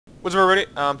What's up,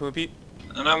 everybody? I'm Puma Pete.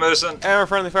 And I'm Edison. And we're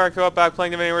Friendly Fire Co-op back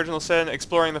playing Divinity Original Sin,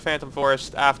 exploring the Phantom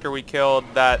Forest after we killed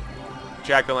that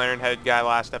jack-o'-lantern head guy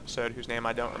last episode, whose name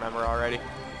I don't remember already.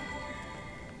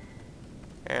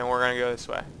 And we're gonna go this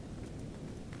way.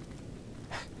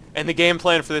 And the game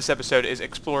plan for this episode is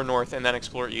explore north and then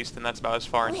explore east, and that's about as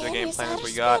far into the game plan as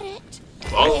we got. I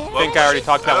think I already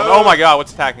talked about that one. Oh my god,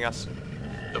 what's attacking us?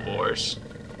 The boars.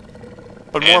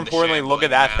 But more importantly, look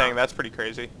at that thing. That's pretty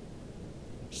crazy.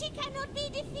 She cannot be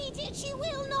defeated. She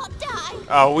will not die.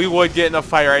 Oh, we would get in a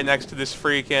fight right next to this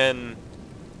freaking,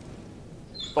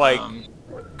 like,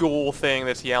 ghoul thing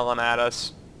that's yelling at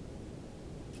us.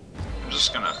 I'm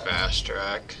just gonna fast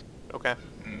track. Okay.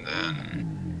 And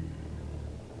then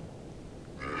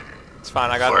It's fine.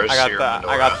 I got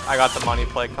the money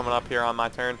play coming up here on my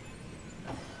turn.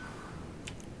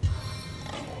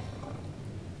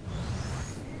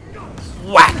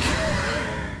 Whack!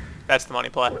 That's the money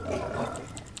play.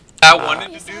 I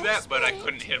wanted to do that, but I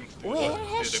couldn't hit him through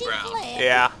the ground.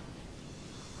 Yeah.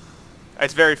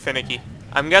 It's very finicky.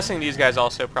 I'm guessing these guys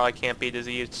also probably can't be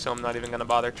diseased, so I'm not even gonna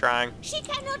bother trying. She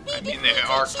cannot be I mean, they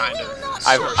are kind of.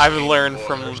 I've learned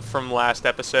from last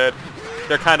episode.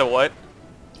 They're kind of what?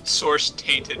 Source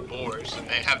tainted boars, and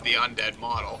they have the undead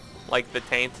model. Like the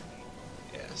taint.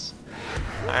 Yes.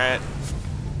 All right.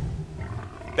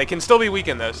 They can still be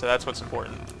weakened though, so that's what's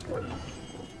important.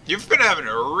 You've been having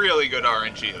a really good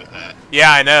RNG with that.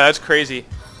 Yeah, I know. That's crazy.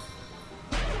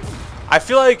 I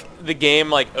feel like the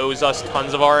game like owes us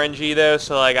tons of RNG though,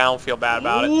 so like I don't feel bad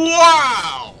about it.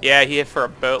 Wow! Yeah, he hit for a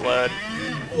boatload.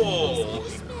 Holy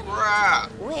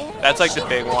crap! That's like the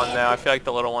big one though. I feel like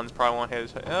the little ones probably won't hit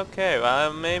as. Okay,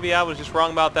 well, maybe I was just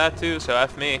wrong about that too, so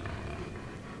F me.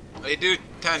 They do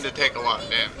tend to take a lot of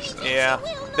damage, though. Yeah.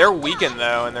 They're weakened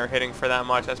though, and they're hitting for that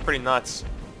much. That's pretty nuts.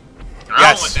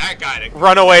 I don't want that guy to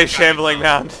run away, shambling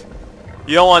mound.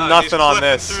 You don't want nothing on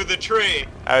this. Through the tree.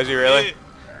 Oh, is he really?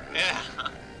 Yeah.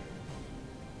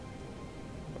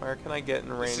 Where can I get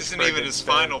in range? This isn't even his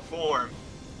final form.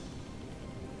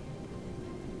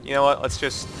 You know what? Let's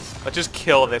just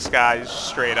kill this guy just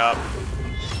straight up.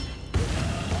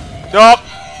 Nope.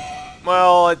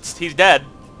 Well, he's dead.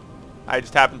 I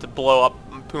just happened to blow up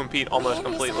Puma Pete almost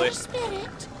completely.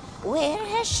 Where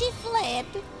has she fled?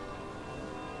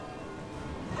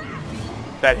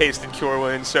 That hasted cure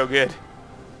wound, so good.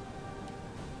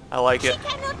 I like it. She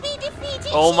cannot be defeated.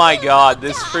 Oh my god,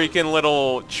 this freaking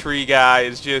little tree guy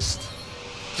is just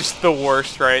the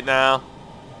worst right now.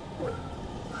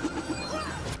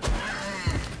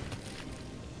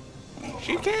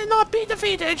 She cannot be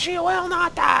defeated, she will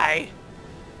not die.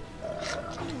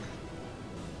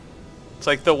 It's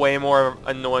like the way more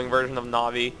annoying version of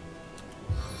Navi.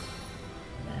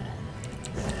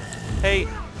 Hey,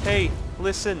 hey,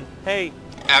 listen, hey.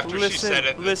 After listen, she said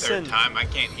it the third time, I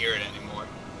can't hear it anymore.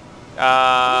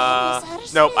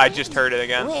 Nope, I just heard it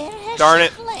again. Darn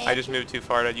it, I just moved too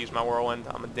far to use my whirlwind.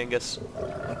 I'm a dingus.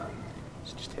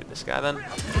 So just hit this guy then.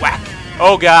 Whack!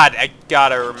 Oh god, I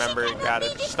gotta remember, gotta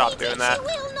stop doing that.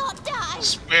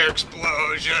 Spear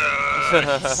explosion!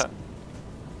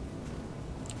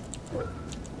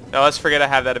 No, let's forget I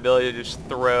have that ability to just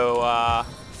throw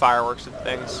fireworks at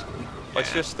things.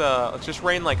 Let's just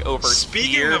rain like over here.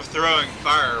 Speaking of throwing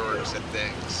fireworks at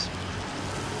things,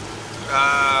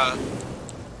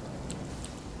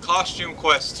 Costume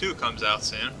Quest 2 comes out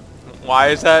soon. Why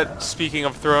is that? Speaking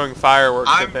of throwing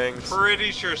fireworks at things, I'm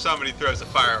pretty sure somebody throws a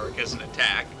firework as an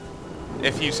attack.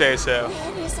 If you say so.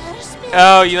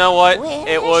 Oh, you know what?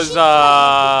 It was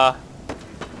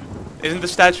isn't the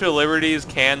Statue of Liberty's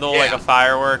candle like a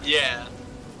firework? Yeah.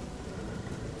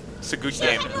 It's a good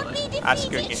game. That's a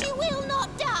good game. She will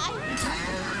not die.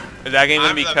 Is that game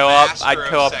gonna be co-op? I'd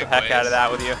co-op the heck out of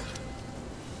that with you.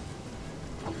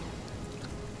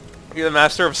 You're the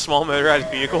master of small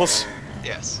motorized vehicles?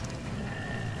 Yes.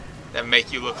 That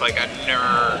make you look like a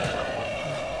nerd.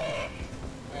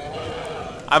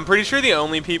 I'm pretty sure the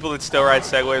only people that still ride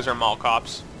Segways are mall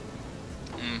cops.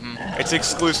 It's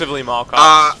exclusively mall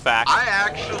cops. Fact. I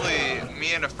actually,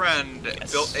 me and a friend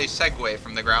built a Segway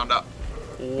from the ground up.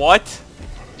 What?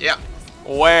 Yeah.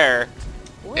 Where?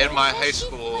 In my high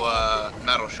school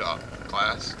metal shop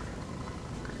class.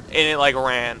 And it like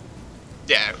ran.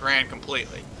 Yeah, it ran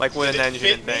completely. Like with an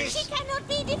engine and things. She cannot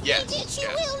be defeated. Yes, She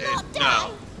will not die.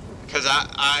 no. Because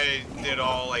I did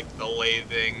all like the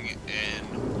lathing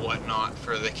and whatnot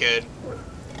for the kid.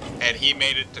 And he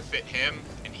made it to fit him.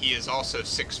 And he is also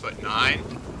 6'9".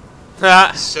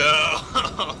 So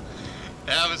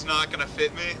that was not going to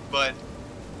fit me. But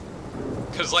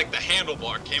because like the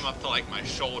handlebar came up to like my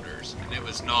shoulders. And it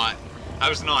was not, I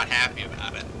was not happy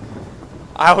about it.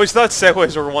 I always thought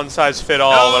segways were one size fit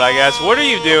all, but I guess. What are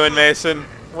you doing, Mason?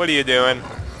 What are you doing?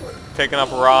 Picking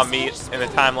up raw meat in a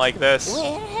time like this.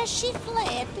 Where has she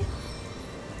fled?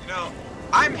 You know,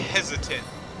 I'm hesitant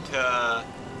to...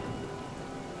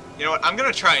 You know what, I'm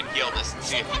gonna try and heal this and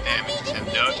see if it damages him.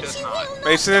 No, it does not.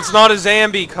 Mason, it's not a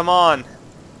Zambi, come on.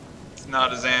 It's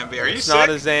not a Zambi. Are you It's sick? not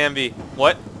a Zambi.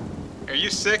 What? Are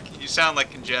you sick? You sound like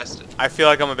congested. I feel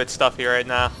like I'm a bit stuffy right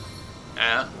now.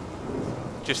 Yeah?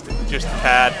 Just a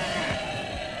tad.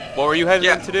 What were you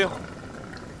hesitant to do?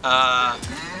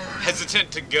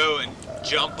 Hesitant to go and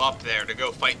jump up there to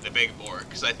go fight the big boar,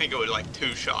 because I think it would, like,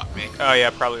 two-shot me. Oh yeah,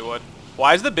 probably would.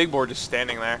 Why is the big boar just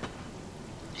standing there?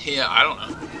 Yeah, I don't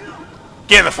know.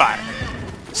 Get in the fire!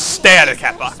 Stay out of the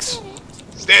cat box!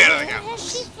 Stay out of the Where cat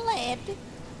has she box. fled?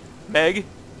 Meg,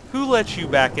 who let you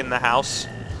back in the house?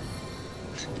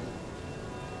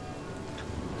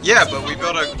 Yeah, but we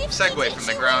built a Segway from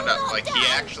the ground up. Like, he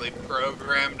actually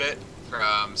programmed it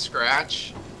from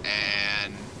scratch,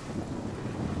 and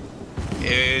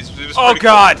it was Oh pretty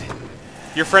god!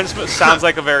 Your friend sounds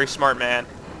like a very smart man.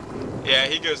 Cool. Yeah,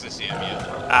 he goes to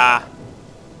CMU. Ah.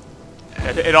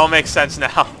 It all makes sense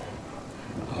now.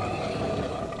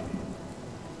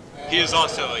 He is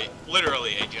also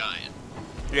literally a giant.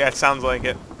 Yeah, it sounds like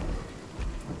it.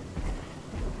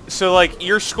 So, like,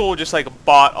 your school just, like,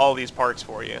 bought all these parts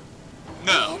for you?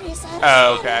 No.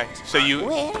 Oh, okay. So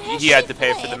he had to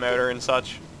pay for the motor and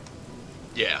such?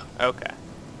 Yeah. Okay.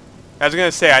 I was gonna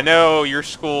say, I know your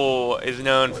school is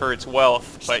known for its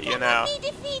wealth, but, you know,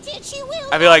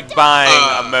 I feel like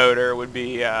buying a motor would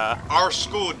be, Our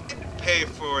school didn't pay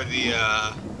for the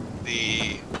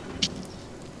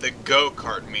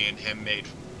go-kart me and him made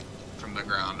from the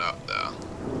ground up, though.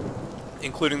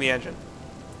 including the engine.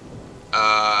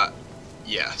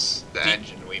 Yes, the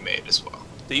engine we made as well.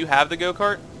 Do you have the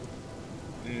go-kart?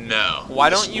 No. Why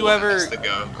the don't you school ever... has the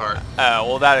go-kart. Oh,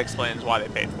 well, that explains why they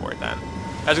paid for it, then.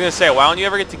 I was gonna say, why don't you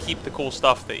ever get to keep the cool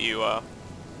stuff that you,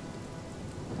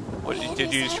 What,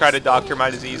 did you just try to doctor my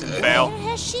disease and fail?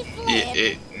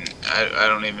 I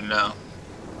don't even know.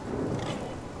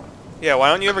 Yeah, why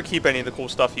don't you ever keep any of the cool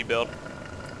stuff you build?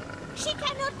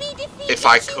 If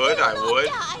I could, I would.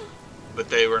 But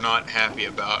they were not happy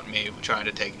about me trying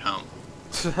to take it home.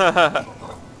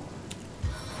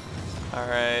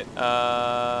 Alright,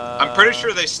 I'm pretty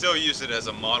sure they still use it as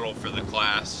a model for the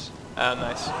class. Oh,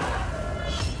 nice.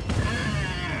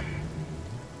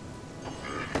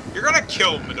 You're gonna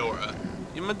kill Medora.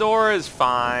 Medora is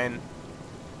fine.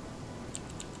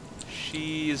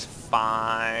 She's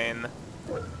fine.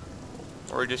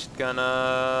 We're just gonna...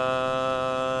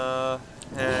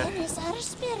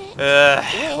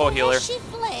 we'll heal her.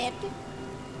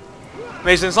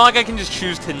 Mason, it's not like I can just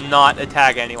choose to not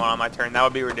attack anyone on my turn. That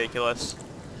would be ridiculous.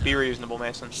 Be reasonable,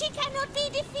 Mason.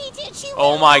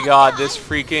 Oh my god, this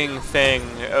freaking thing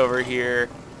over here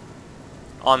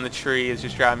on the tree is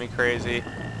just driving me crazy.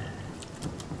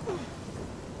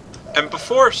 And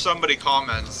before somebody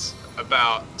comments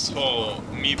about this whole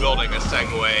me building a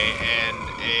Segway and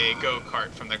a go-kart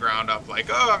from the ground up, like,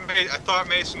 oh, I thought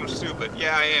Mason was stupid.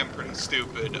 Yeah, I am pretty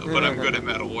stupid, but I'm good at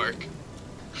metalwork.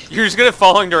 You're just good at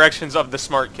following directions of the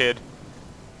smart kid.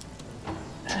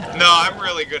 No, I'm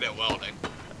really good at welding.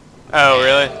 Oh,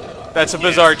 really? That's a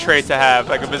bizarre trait to have,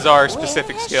 like a bizarre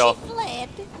specific skill.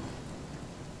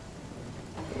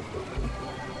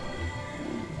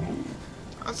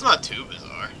 That's not too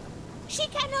bizarre. She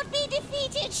cannot be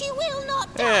defeated. She will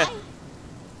not die.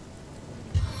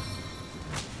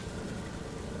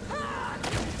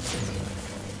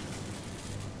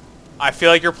 I feel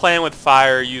like you're playing with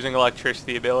fire using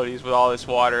electricity abilities with all this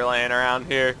water laying around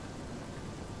here.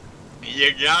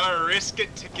 You gotta risk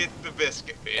it to get the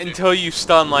biscuit, baby. Until you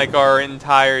stun like our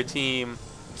entire team.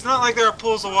 It's not like there are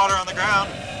pools of water on the ground.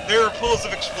 There are pools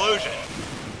of explosion.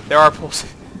 There are pools.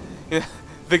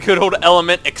 The good old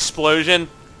element explosion.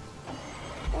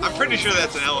 I'm pretty sure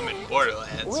that's an element in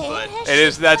Borderlands, but... It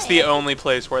is, that's the only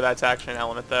place where that's actually an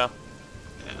element, though.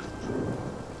 Yeah.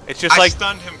 It's just like... I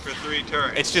stunned him for 3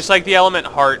 turns. It's just like the element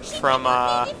heart from,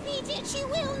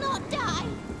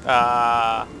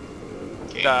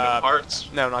 Kingdom Hearts?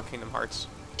 No, not Kingdom Hearts.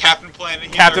 Captain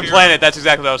Planet. Captain Planet, that's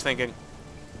exactly what I was thinking.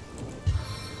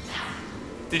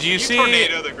 Did you see...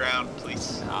 tornado the ground,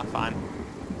 please? Ah, fine.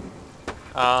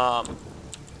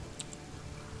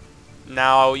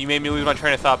 Now, you made me lose my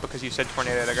train of thought because you said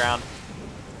tornado the ground.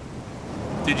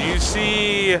 Did you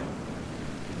see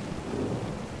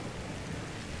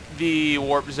the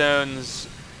Warp Zone's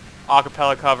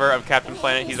acapella cover of Captain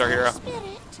Planet? He's our hero.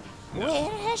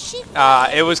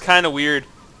 It was kind of weird.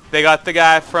 They got the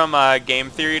guy from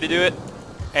Game Theory to do it,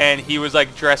 and he was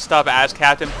like dressed up as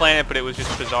Captain Planet, but it was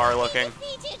just bizarre looking.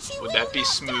 Would that be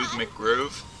Smooth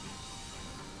McGroove?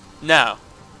 No.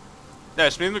 No,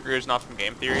 Smooth McGrew's not from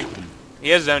Game Theory. He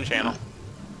has his own channel.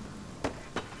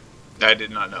 I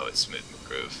did not know what Smooth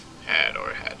McGroove had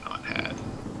or had not had.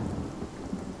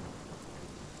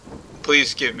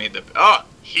 Please give me the... Oh!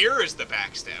 Here is the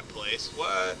backstab place.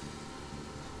 What?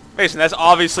 Mason, that's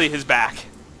obviously his back.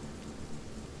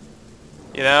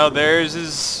 You know, there's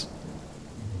his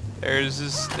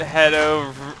head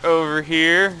over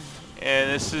here,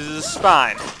 and this is his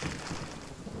spine.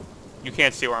 You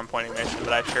can't see where I'm pointing, Mason,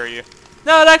 but I assure you.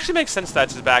 No, it actually makes sense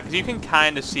that's his back, because you can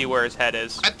kind of see where his head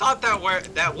is. I thought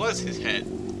that was his head.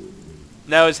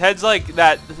 No, his head's like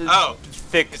that Oh,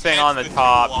 thick thing on the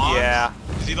top. Yeah.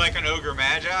 Is he like an ogre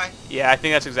magi? Yeah, I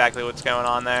think that's exactly what's going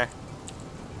on there.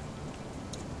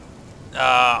 Oh,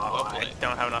 I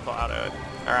don't have enough auto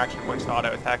or action points to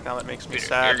auto attack now. That makes me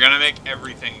sad. You're gonna make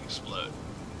everything explode.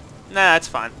 Nah, that's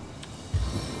fine.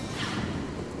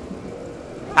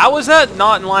 How was that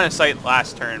not in line of sight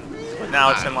last turn? But now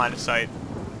it's in line of sight.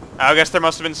 I guess there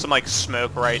must have been some like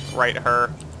smoke right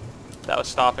her that was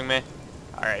stopping me.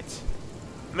 All right,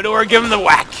 Midor, give him the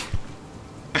whack.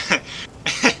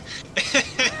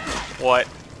 What?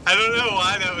 I don't know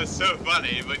why that was so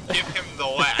funny, but give him the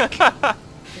whack.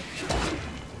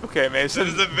 Okay, Mason.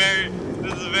 This is a very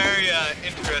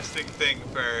interesting thing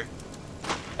for...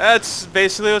 That's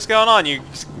basically what's going on. You're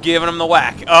just giving him the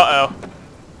whack. Uh-oh.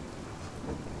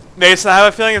 Mason, I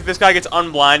have a feeling if this guy gets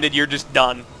unblinded, you're just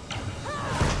done.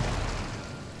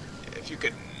 If you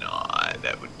could not,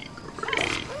 that would be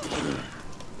great.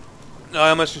 No, I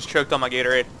almost just choked on my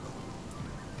Gatorade.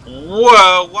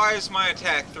 Whoa, why is my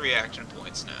attack 3 action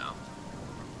points now?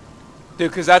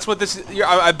 Dude, because that's what this is.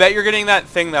 I bet you're getting that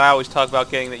thing that I always talk about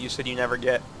getting that you said you never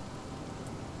get.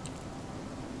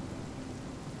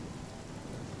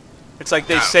 It's like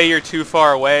they say you're too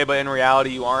far away, but in reality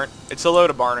you aren't. It's a load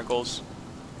of barnacles.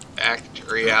 Back to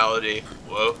reality.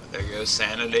 Whoa, there goes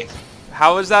sanity.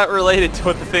 How is that related to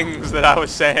what the things that I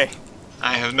was saying?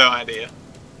 I have no idea.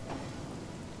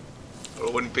 But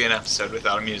it wouldn't be an episode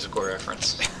without a musical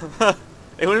reference.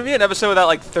 It wouldn't be an episode without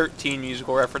like 13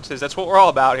 musical references. That's what we're all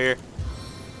about here.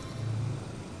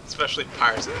 Especially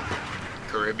Pirates of the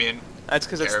Caribbean. That's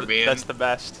because that's the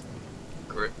best.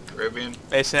 Caribbean.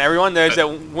 Mason, everyone knows that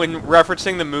when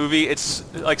referencing the movie, it's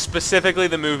like specifically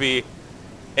the movie,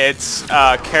 it's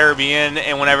Caribbean,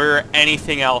 and whenever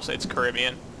anything else, it's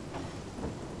Caribbean.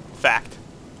 Fact.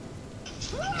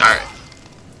 Alright.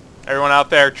 Everyone out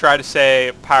there, try to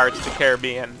say Pirates of the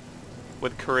Caribbean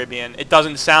with Caribbean. It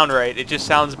doesn't sound right. It just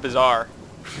sounds bizarre.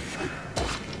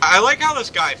 I like how this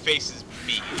guy faces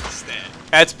me instead.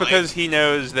 That's because he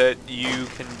knows that you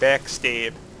can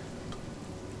backstab.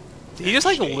 Did he just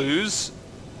like lose?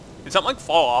 Did something like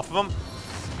fall off of him?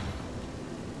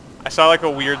 I saw like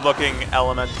a weird looking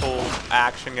elemental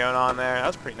action going on there. That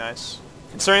was pretty nice.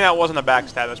 Considering that wasn't a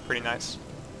backstab, that was pretty nice.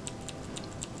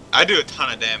 I do a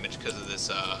ton of damage because of this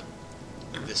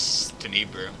this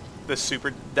Tenebru. The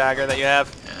super dagger that you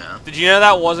have. Yeah. Did you know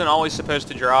that wasn't always supposed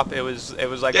to drop? It was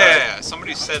like yeah,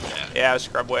 somebody said that. Yeah, it was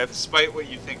scrub wave. Despite what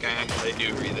you think I actually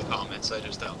do read the comments, I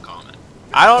just don't comment.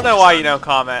 I don't know why you don't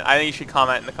comment. I think you should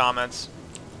comment in the comments.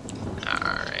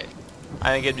 Alright.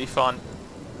 I think it'd be fun.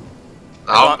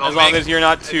 As long as you're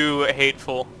not too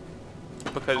hateful.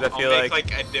 Because I feel I'll make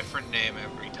like a different name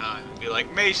every time. Be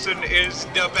like, Mason is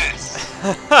the best.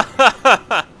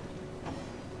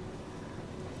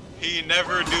 He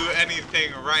never do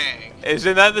anything wrong.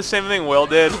 Isn't that the same thing Will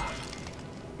did?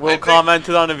 Will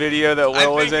commented on a video that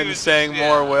Will was in saying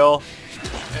more Will.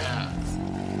 Yeah.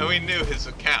 And we knew his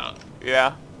account.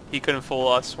 Yeah. He couldn't fool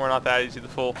us. We're not that easy to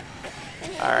fool.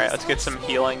 Alright, let's get some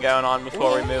healing going on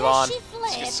before we move on.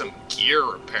 Let's get some gear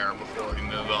repair before we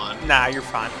move on. Nah, you're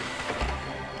fine.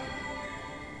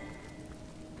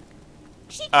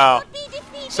 Oh,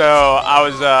 so I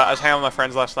was hanging with my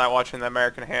friends last night watching the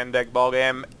American Hand Deck ball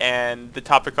game, and the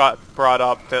topic got brought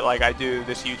up that like I do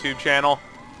this YouTube channel,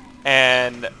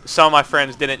 and some of my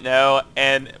friends didn't know,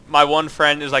 and my one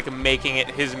friend is like making it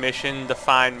his mission to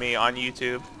find me on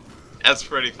YouTube. That's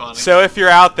pretty funny. So if you're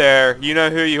out there, you know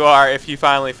who you are. If you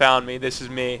finally found me, this is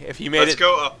me. If you made Let's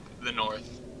go up the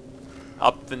north.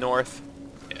 Up the north.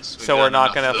 Yes. So we're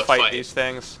not gonna fight these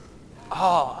things.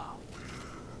 Oh.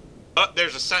 Oh,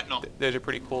 there's a sentinel. Those are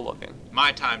pretty cool looking.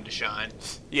 My time to shine.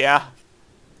 Yeah.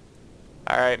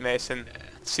 Alright, Mason.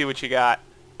 Let's see what you got.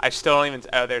 I still don't even...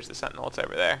 Oh, there's the sentinel. It's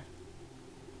over there.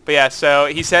 But yeah, so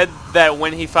he said that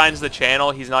when he finds the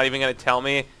channel, he's not even going to tell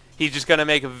me. He's just going to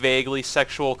make vaguely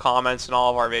sexual comments in all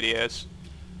of our videos.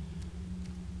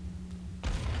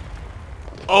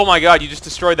 Oh my god, you just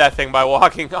destroyed that thing by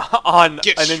walking on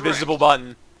Get an Shrek. invisible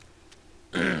button.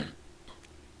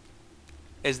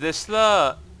 Is this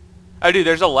the... Oh, dude,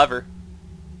 there's a lever.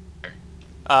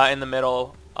 In the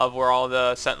middle of where all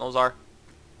the sentinels are.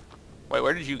 Wait,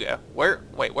 where did you go?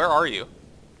 Wait, where are you?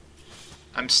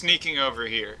 I'm sneaking over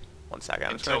here. 1 second,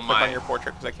 I'm just Until going to click my- on your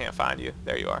portrait because I can't find you.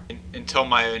 There you are. Until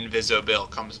my Invisibill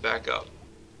comes back up.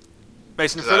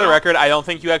 Mason, 'Cause for I the don't- record, I don't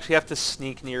think you actually have to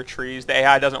sneak near trees. The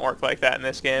AI doesn't work like that in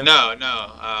this game.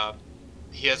 No.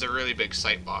 He has a really big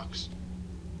sight box.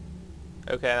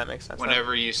 Okay, that makes sense.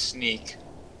 Whenever you sneak,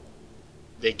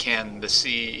 they can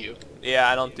see you Yeah,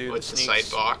 I don't do with the the sneaks.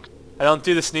 sight box. I don't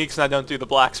do the sneaks and I don't do the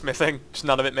blacksmithing. Just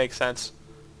none of it makes sense.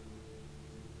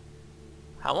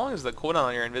 How long is the cooldown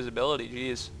on your invisibility?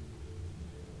 Jeez.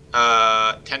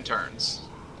 10 turns.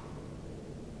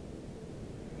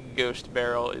 Ghost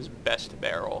barrel is best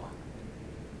barrel.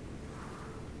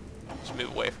 Just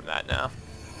move away from that now.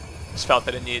 Just felt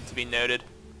that it needed to be noted.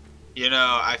 You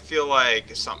know, I feel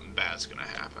like something bad's gonna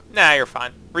happen. Nah, you're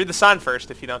fine. Read the sign first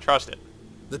if you don't trust it.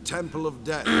 The Temple of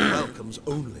Death welcomes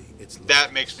only its love.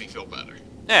 That makes me feel better.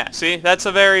 Yeah, see? That's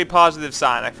a very positive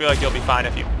sign. I feel like you'll be fine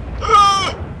if you...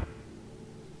 Ah!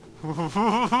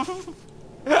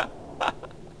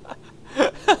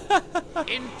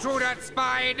 Intruder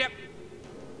spied!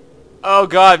 Oh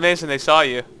god, Mason, they saw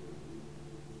you.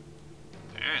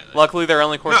 Apparently. Luckily, their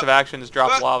only course No. of action is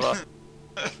drop Ah! lava.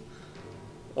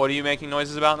 What are you making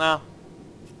noises about now?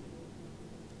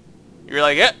 You're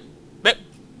like, yeah, bip.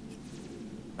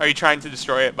 Are you trying to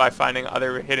destroy it by finding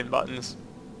other hidden buttons?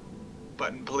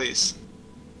 Button, please.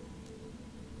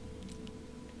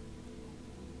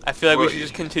 I feel like we Well, should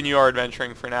just continue our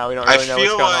adventuring for now. We don't really know what's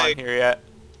feel going like- on here yet.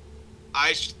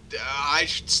 I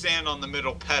should stand on the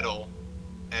middle pedal,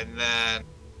 and then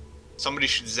somebody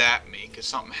should zap me, because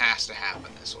something has to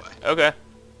happen this way. Okay.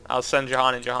 I'll send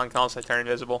Jahan, and Jahan can also turn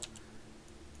invisible.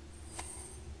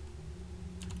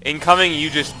 Incoming, you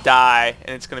just die,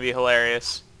 and it's going to be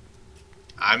hilarious.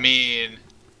 I mean,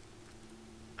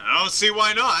 I don't see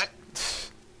why not.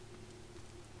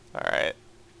 Alright.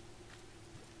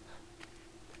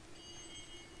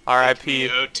 R.I.P.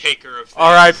 No taker of things.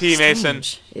 R.I.P. Mason.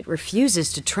 Strange. It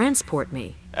refuses to transport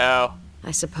me. Oh.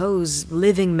 I suppose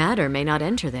living matter may not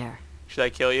enter there. Should I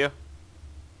kill you?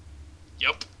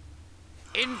 Yup.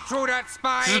 Intruder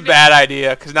spied! This is a bad idea,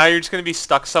 because now you're just going to be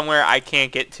stuck somewhere I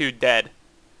can't get to dead.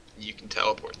 You can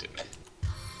teleport to me.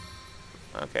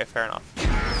 Okay, fair enough.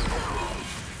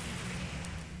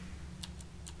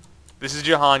 This is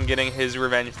Jahan getting his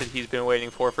revenge that he's been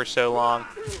waiting for so long.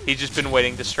 He's just been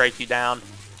waiting to strike you down.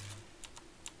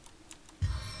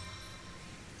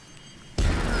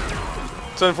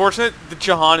 It's unfortunate that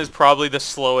Jahan is probably the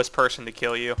slowest person to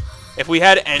kill you. If we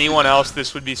had anyone else,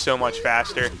 this would be so much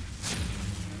faster.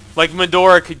 Like,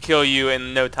 Medora could kill you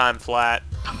in no time flat.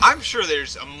 I'm sure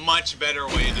there's a much better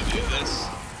way to do this.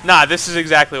 Nah, this is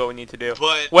exactly what we need to do.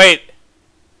 But Wait!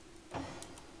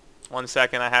 1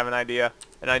 second, I have an idea.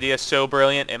 An idea so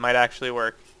brilliant, it might actually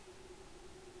work.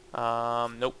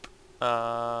 Nope.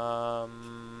 oh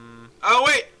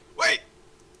wait.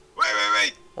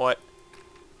 What?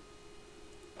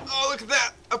 Oh, look at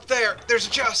that up there. There's a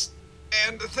chest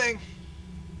and a thing.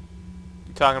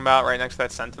 You talking about right next to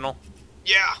that sentinel?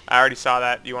 Yeah. I already saw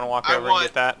that. Do you want to walk I over and want-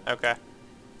 get that? Okay.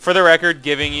 For the record,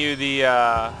 giving you the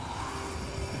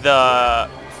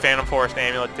Phantom Forest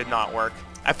amulet did not work.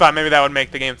 I thought maybe that would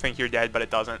make the game think you're dead, but it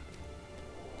doesn't.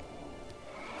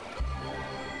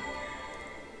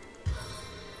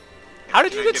 How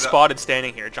did Can you I get get up? spotted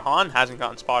standing here? Jahan hasn't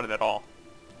gotten spotted at all.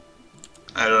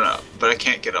 I don't know, but I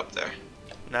can't get up there.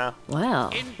 No.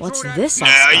 Well, what's Intruder- this No,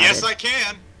 I yes spotted? I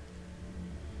can.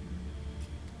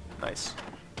 Nice.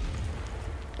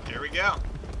 Here we go.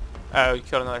 Oh, you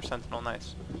killed another sentinel.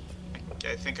 Nice.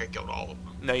 I think I killed all of them.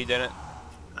 No, you didn't.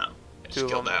 No, I just Two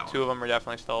killed that of them are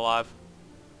definitely still alive.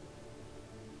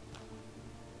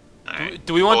 one. Alright.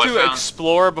 Do we want Well, I to found-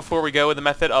 explore before we go with the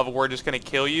method of we're just going to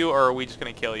kill you, or are we just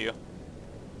going to kill you?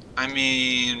 I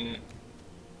mean,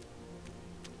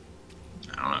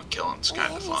 I don't know. Killing's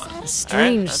kind of fun. A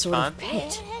strange that's sort of fine.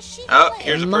 pit. Oh, here's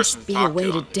There a person must to be a talk way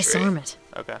to to on the disarm tree. it.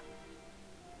 Okay.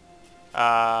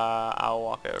 I'll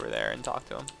walk over there and talk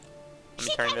to him. Let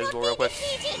me turn invisible real quick.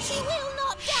 She will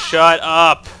not die. Shut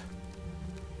up!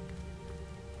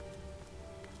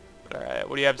 Alright,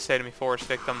 what do you have to say to me, Forest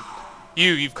Victim?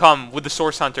 You've come with the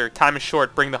Source Hunter. Time is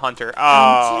short, bring the Hunter. Oh,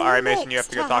 alright, Mason, you have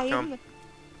to go talk to him.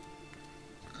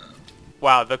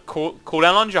 Wow, the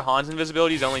cooldown on Jahan's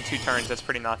invisibility is only 2 turns. That's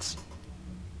pretty nuts.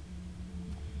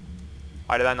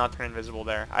 Why did I not turn invisible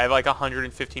there? I have like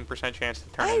 115% chance to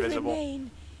turn invisible. remain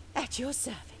at your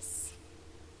service.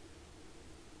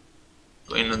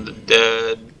 Queen of the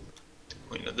Dead.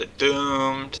 Queen of the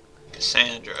Doomed.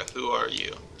 Cassandra, who are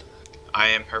you? I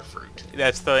am her fruit.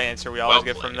 That's the answer we always Well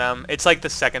get from played. them. It's like the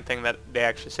second thing that they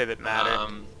actually say that matter.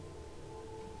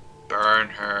 Burn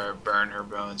her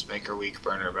bones, make her weak,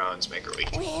 burn her bones, make her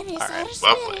weak. Where is Alright, her well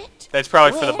spirit? played. That's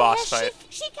probably for the Where boss is fight.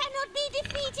 She cannot be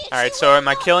defeated. Alright, She so will am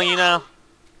I not killing you die. now?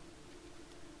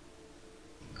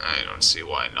 I don't see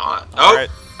why not. Alright.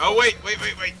 Oh, wait.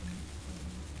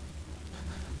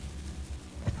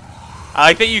 I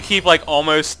like that you keep, like,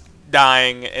 almost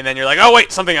dying, and then you're like, oh,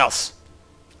 wait, something else.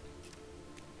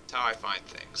 That's how I find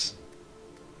things.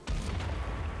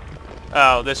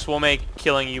 Oh, this will make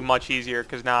killing you much easier,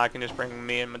 because now I can just bring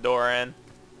me and Medora in.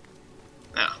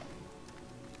 Now.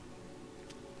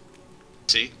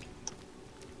 See?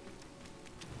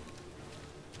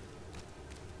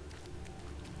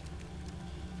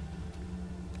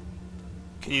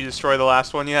 Can you destroy the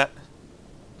last one yet?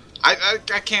 I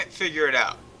can't figure it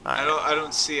out. Alright. I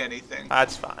don't see anything.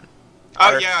 That's fine.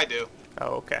 Oh, yeah, I do.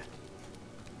 Oh, okay.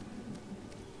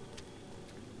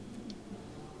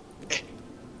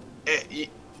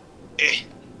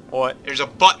 What? There's a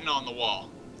button on the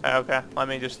wall. Okay, let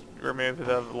me just remove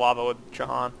the lava with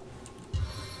Jahan.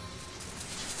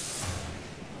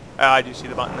 Oh, I do see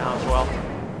the button now as well.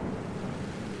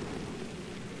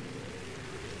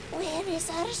 Where is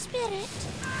her spirit?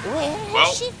 Where has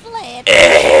Well. she fled?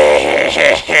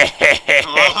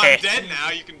 Well, I'm dead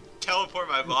now. You can teleport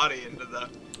my body into the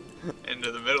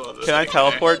middle of this. Can I thing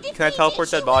teleport? Can I teleport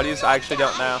dead bodies? I actually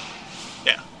don't know.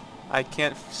 there. Yeah. I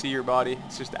can't see your body.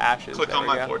 It's just ashes. Click There on we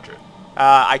my go. portrait.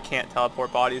 I can't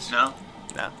teleport bodies. No?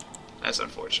 No. That's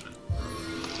unfortunate.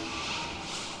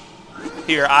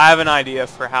 Here, I have an idea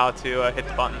for how to hit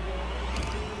the button.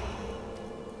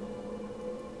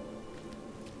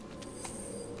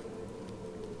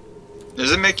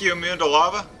 Does it make you immune to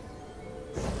lava?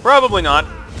 Probably not.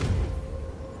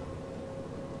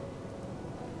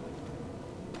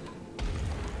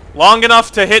 Long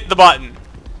enough to hit the button.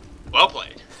 Well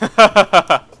played.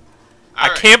 I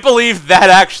can't believe that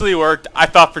actually worked. I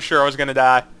thought for sure I was gonna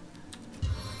die.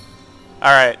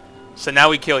 Alright, so now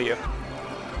we kill you.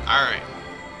 Alright.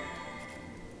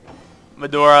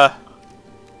 Medora,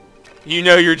 you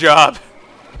know your job.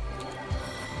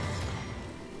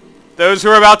 Those who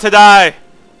are about to die,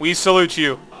 we salute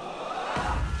you.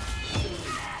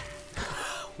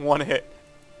 One hit.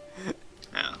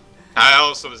 Yeah. I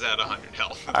also was at 100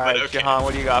 health. But Alright, okay. Jahan,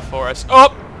 what do you got for us?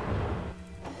 Oh!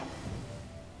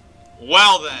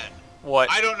 Well then. What?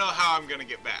 I don't know how I'm gonna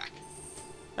get back.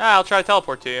 I'll try to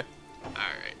teleport to you.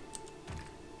 Alright.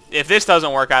 If this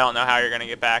doesn't work, I don't know how you're going to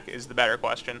get back, is the better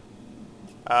question.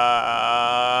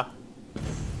 There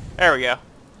we go.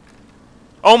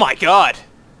 Oh my god!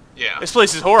 Yeah. This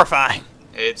place is horrifying.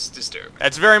 It's disturbing.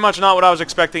 That's very much not what I was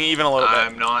expecting, even a little bit.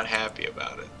 I'm not happy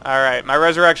about it. Alright, my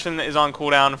resurrection is on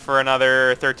cooldown for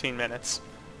another 13 minutes.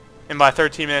 And by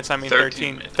 13 minutes, I mean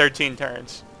 13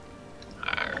 turns.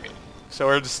 Alright. So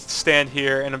we'll just stand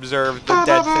here and observe the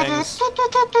dead things.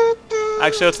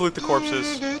 Actually, let's loot the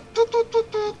corpses.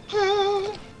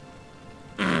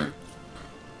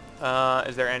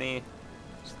 Is there any...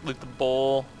 Loot the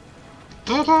bowl.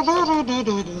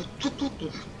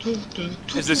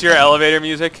 Is this your elevator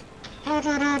music?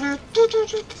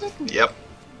 Yep.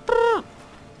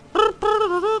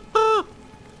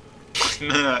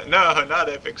 No, not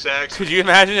epic sax. Could you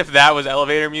imagine if that was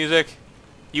elevator music?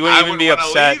 You wouldn't I even be wouldn't wanna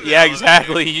upset. leave the Yeah, elevator.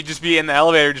 exactly. You'd just be in the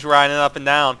elevator just riding up and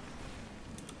down.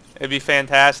 It'd be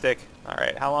fantastic.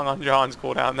 Alright, how long on John's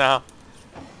cooldown now?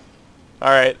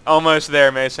 Alright, almost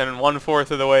there, Mason.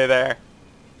 1/4 of the way there.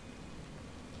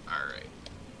 Alright.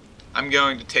 I'm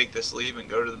going to take this leave and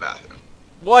go to the bathroom.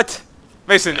 What?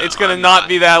 Mason, No, it's gonna I'm not not.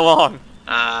 be that long.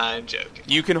 I'm joking.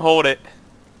 You can hold it.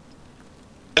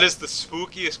 That is the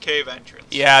spookiest cave entrance.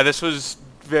 Yeah, this was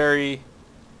very...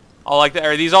 I like that.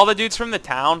 Are these all the dudes from the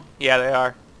town? Yeah, they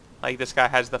are. Like, this guy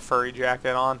has the furry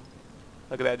jacket on.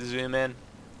 Look at that, zoom in.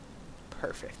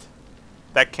 Perfect.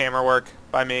 That camera work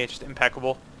by me, just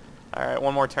impeccable. Alright,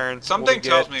 one more turn. Something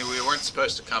tells me we weren't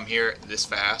supposed to come here this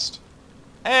fast.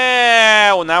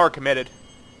 Well, now we're committed.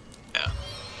 Yeah.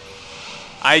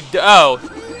 Oh,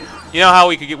 you know how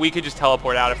we could just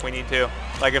teleport out if we need to.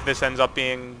 Like if this ends up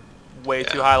being way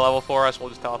too high level for us, we'll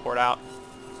just teleport out.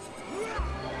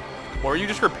 What were you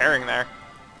just repairing there?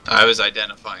 I was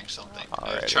identifying something.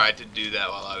 I Alrighty. tried to do that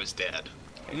while I was dead.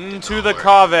 Into the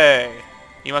cave.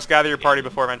 You must gather your party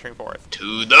before venturing forth.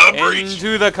 To the breach.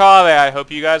 Into the cave. I hope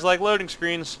you guys like loading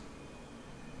screens.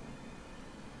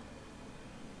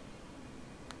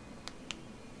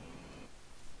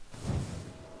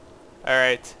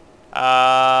 Alright.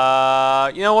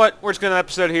 you know what? We're just going to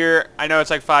episode here. I know it's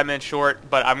like 5 minutes short,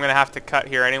 but I'm going to have to cut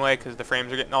here anyway because the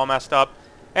frames are getting all messed up.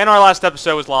 And our last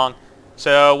episode was long.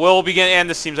 So we'll begin, and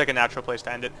this seems like a natural place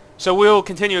to end it. So we'll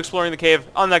continue exploring the cave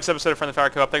on the next episode of Friendly Fire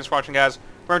Co-op. Thanks for watching, guys.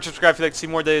 Remember to subscribe if you'd like to see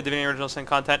more Divinity Original Sin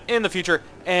content in the future,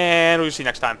 and we'll see you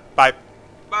next time. Bye.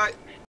 Bye.